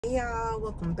Hey y'all,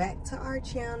 welcome back to our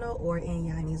channel, or in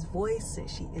Yanni's voice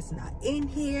since she is not in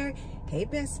here. Hey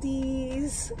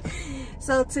besties.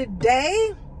 So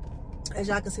today, as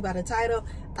y'all can see by the title,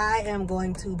 I am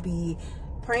going to be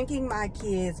pranking my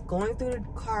kids, going through the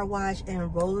car wash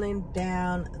and rolling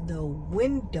down the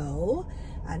window.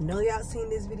 I know y'all seen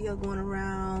this video going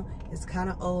around. It's kind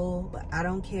of old, but I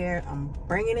don't care. I'm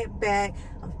bringing it back.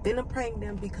 I'm finna prank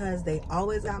them because they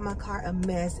always got my car a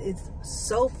mess. It's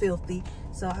so filthy.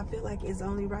 So I feel like it's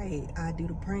only right I do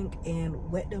the prank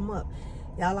and wet them up.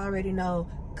 Y'all already know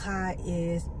Kai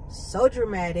is so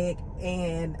dramatic,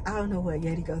 and I don't know what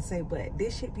Yeti gonna say, but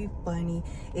this should be funny.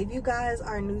 If you guys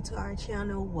are new to our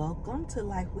channel, welcome to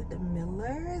Life with the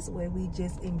Millers, where we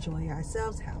just enjoy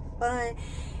ourselves, have fun.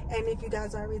 And if you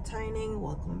guys are returning,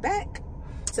 welcome back.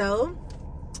 So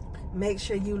make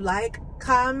sure you like,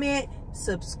 comment,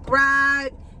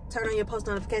 subscribe, turn on your post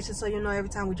notifications so you know every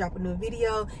time we drop a new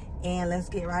video. And let's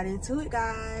get right into it,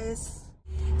 guys.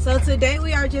 So today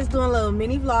we are just doing a little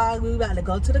mini vlog. We about to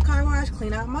go to the car wash,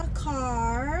 clean out my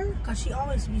car. Cause she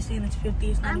always be saying it's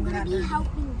 50. It's not I'm even gonna that be dirty.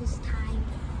 helping this time.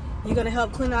 You gonna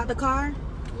help clean out the car?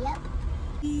 Yep.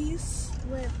 Peace.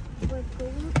 We're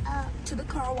pulling up. To the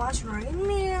car wash right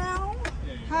now.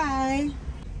 Hi.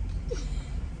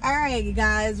 All right,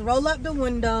 guys, roll up the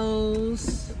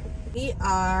windows. We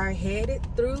are headed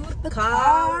through the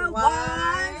car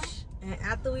wash. And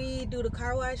after we do the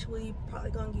car wash, we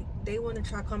probably gonna get, they want to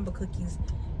try crumble cookies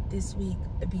this week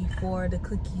before the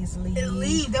cookies leave. They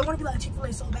leave. They want to be like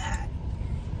Chick-fil-A so bad.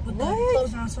 But What? they're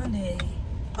closing on Sunday.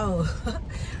 Oh,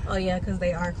 oh yeah, because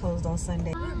they are closed on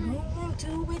Sunday.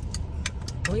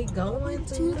 We going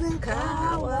to the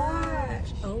car wash.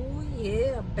 Oh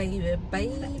yeah, baby,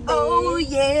 baby. Oh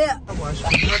yeah.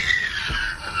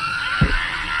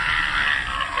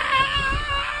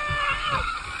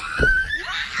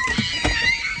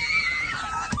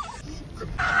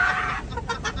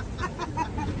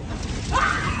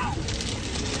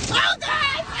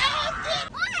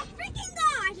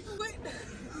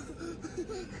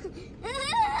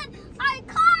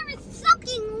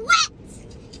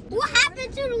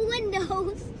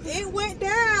 It went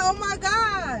down. Oh my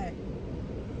God.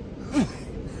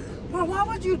 Bro, why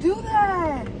would you do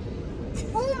that?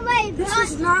 Oh my This God.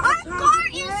 is not Our a time car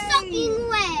to is play. soaking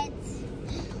wet.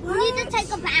 What? We need to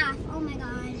take a bath. Oh my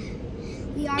God.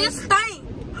 We are. It stank.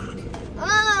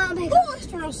 Oh my God. Oh,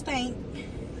 it's real stank.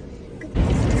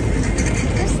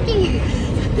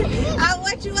 I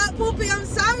wet you up, Poopy. I'm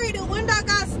sorry. The window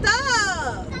got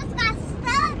stuck. Stuff got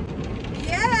stuck.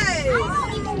 Yes. I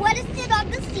don't even want to sit on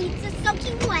the seats. It's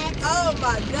soaking wet. Oh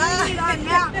my God. We need our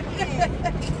napkin.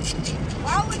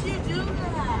 Why would you do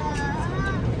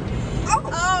that? Oh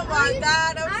my Are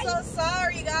God. are I'm so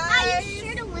sorry, Are guys. you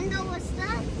sure the window was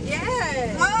stuck?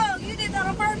 Yes. Oh, you did that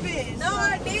on purpose. No,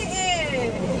 I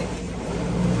didn't.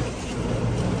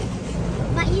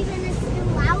 But even it's still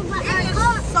loud. But It our is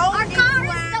car soaking is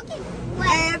wet soaking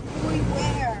wet.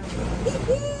 everywhere.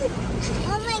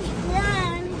 Oh my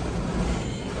God.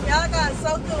 Y'all got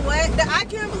soaking wet. I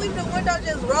can't believe the window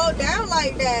just rolled down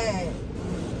like that.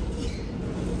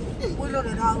 Window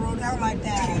did not roll down like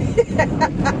that.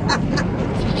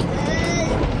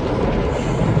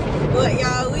 But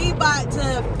y'all, we about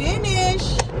to finish.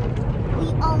 We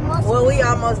almost. We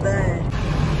almost done.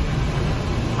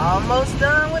 Almost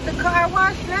done with the car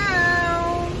wash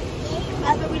now.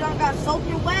 After we done got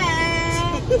soaking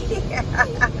wet.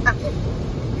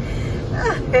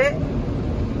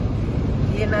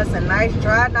 Getting us a nice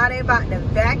dry. Now they about to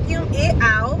vacuum it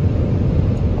out.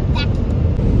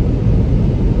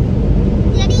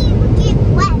 Did he even get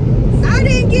wet? I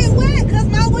didn't get wet because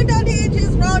my window didn't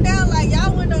just roll down like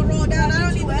y'all window rolled down. I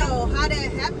don't even know how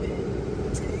that happened.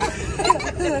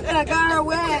 I got her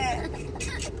wet.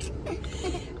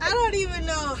 I don't even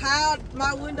know how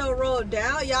my window rolled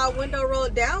down. Y'all window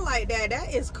rolled down like that.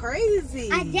 That is crazy.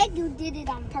 I think you did it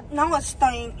on purpose. No, it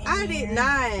stank. I did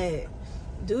not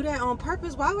do that on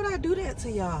purpose. Why would I do that to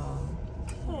y'all?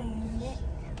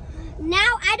 Now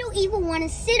I don't even want to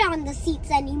sit on the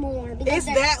seats anymore. Because Is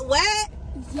that wet?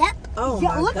 Yep. Oh Yeah,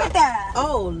 my look God. at that.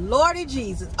 Oh Lordy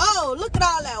Jesus. Oh, look at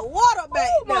all that water back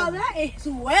Oh, there. bro, that is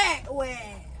wet.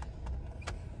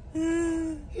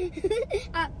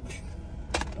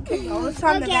 Oh, it's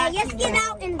time to Okay, vacuum let's get now.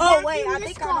 out and Oh, wait, vacuum I this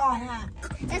think I know car. how.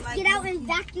 Let's get out and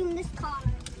vacuum this car.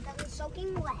 Because it's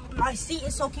soaking wet. My seat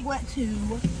is soaking wet too.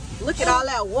 Look at all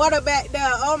that water back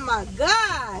there. Oh my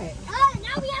God. Oh,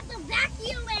 now we have to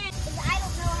vacuum it. 'Cause I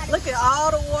don't know how to. Look at all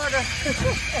the water.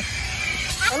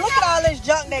 And look at all this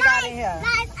junk they got in here.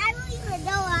 Guys, I don't even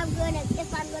know if I'm gonna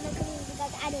clean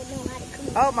because I don't know how to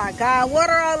clean. Oh my God,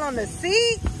 water all on the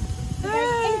seat.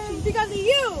 Because of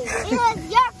you. It was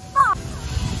your fault.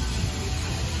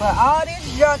 But all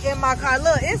this junk in my car.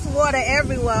 Look, it's water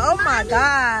everywhere. Oh my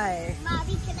God.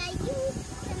 Mommy, can I use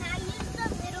the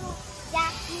little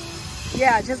vacuum?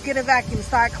 Yeah, just get a vacuum.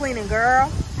 Start cleaning,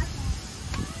 girl.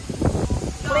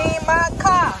 Clean my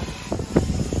car.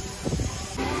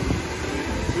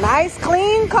 Nice,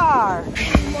 clean car. Get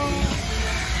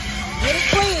it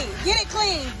clean. Get it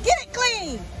clean. Get it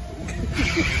clean.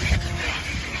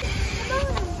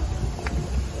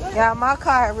 Yeah, my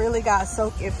car really got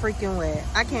soaked and freaking wet.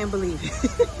 I can't believe it.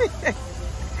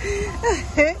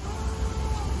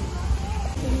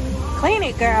 Clean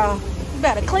it, girl. You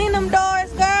better clean them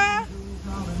doors, girl.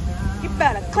 You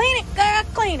better clean it, girl.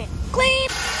 Clean it. Clean.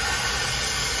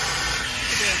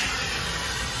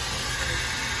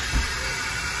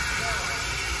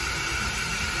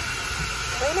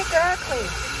 Clean it, girl. Clean.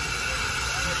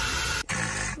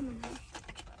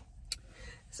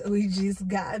 So we just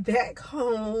got back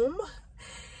home.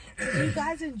 Did you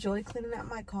guys enjoy cleaning out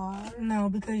my car? No,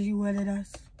 because you wetted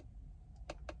us.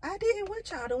 I didn't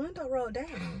with y'all. The window rolled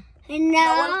down.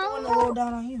 No. Roll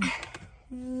down on you.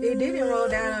 It didn't roll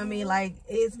down on me. Like,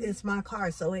 it's my car,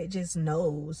 so it just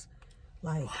knows.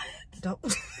 Like, don't.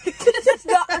 It's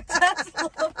not a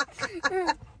Tesla.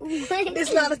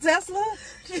 It's not a Tesla?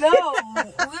 No. We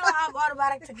don't have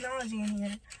automatic technology in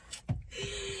here.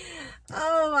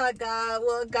 Oh my God.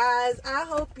 Well, guys, I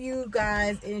hope you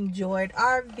guys enjoyed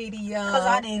our video. Because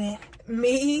I didn't.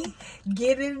 Me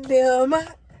getting them.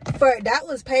 That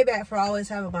was payback for always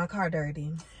having my car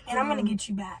dirty. And I'm going to get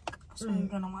you back. So you're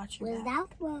going to watch you Was back.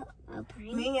 that what a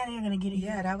prank? Me and Yanni are going to get it.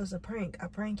 Yeah, that was a prank. I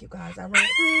prank you guys. I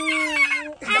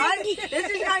This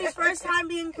is Yanni's first time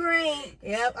being pranked.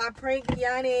 Yep, I pranked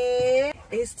Yanni.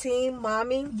 It's Team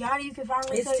Mommy. Yanni, you can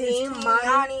finally It's say Team it's Mommy.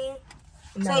 Yanni.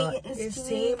 No, Say it's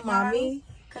Team Mommy.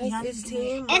 Yanni. It's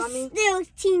Team It's Mommy. still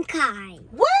Team Kai.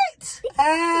 What?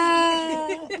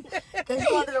 Because you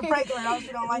wanted to prank her. I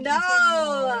also don't like No,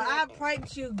 I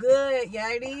pranked you good,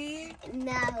 Yanni.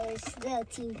 No, it's still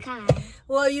Team Kai.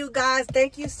 Well, you guys,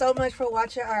 thank you so much for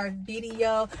watching our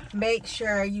video. Make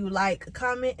sure you like,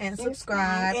 comment, and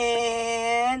subscribe.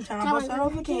 And turn on post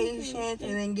notifications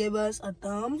and then give us a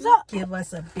thumbs up. Give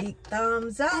us a big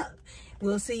thumbs up.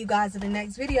 We'll see you guys in the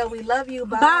next video. We love you.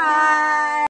 Bye. Bye.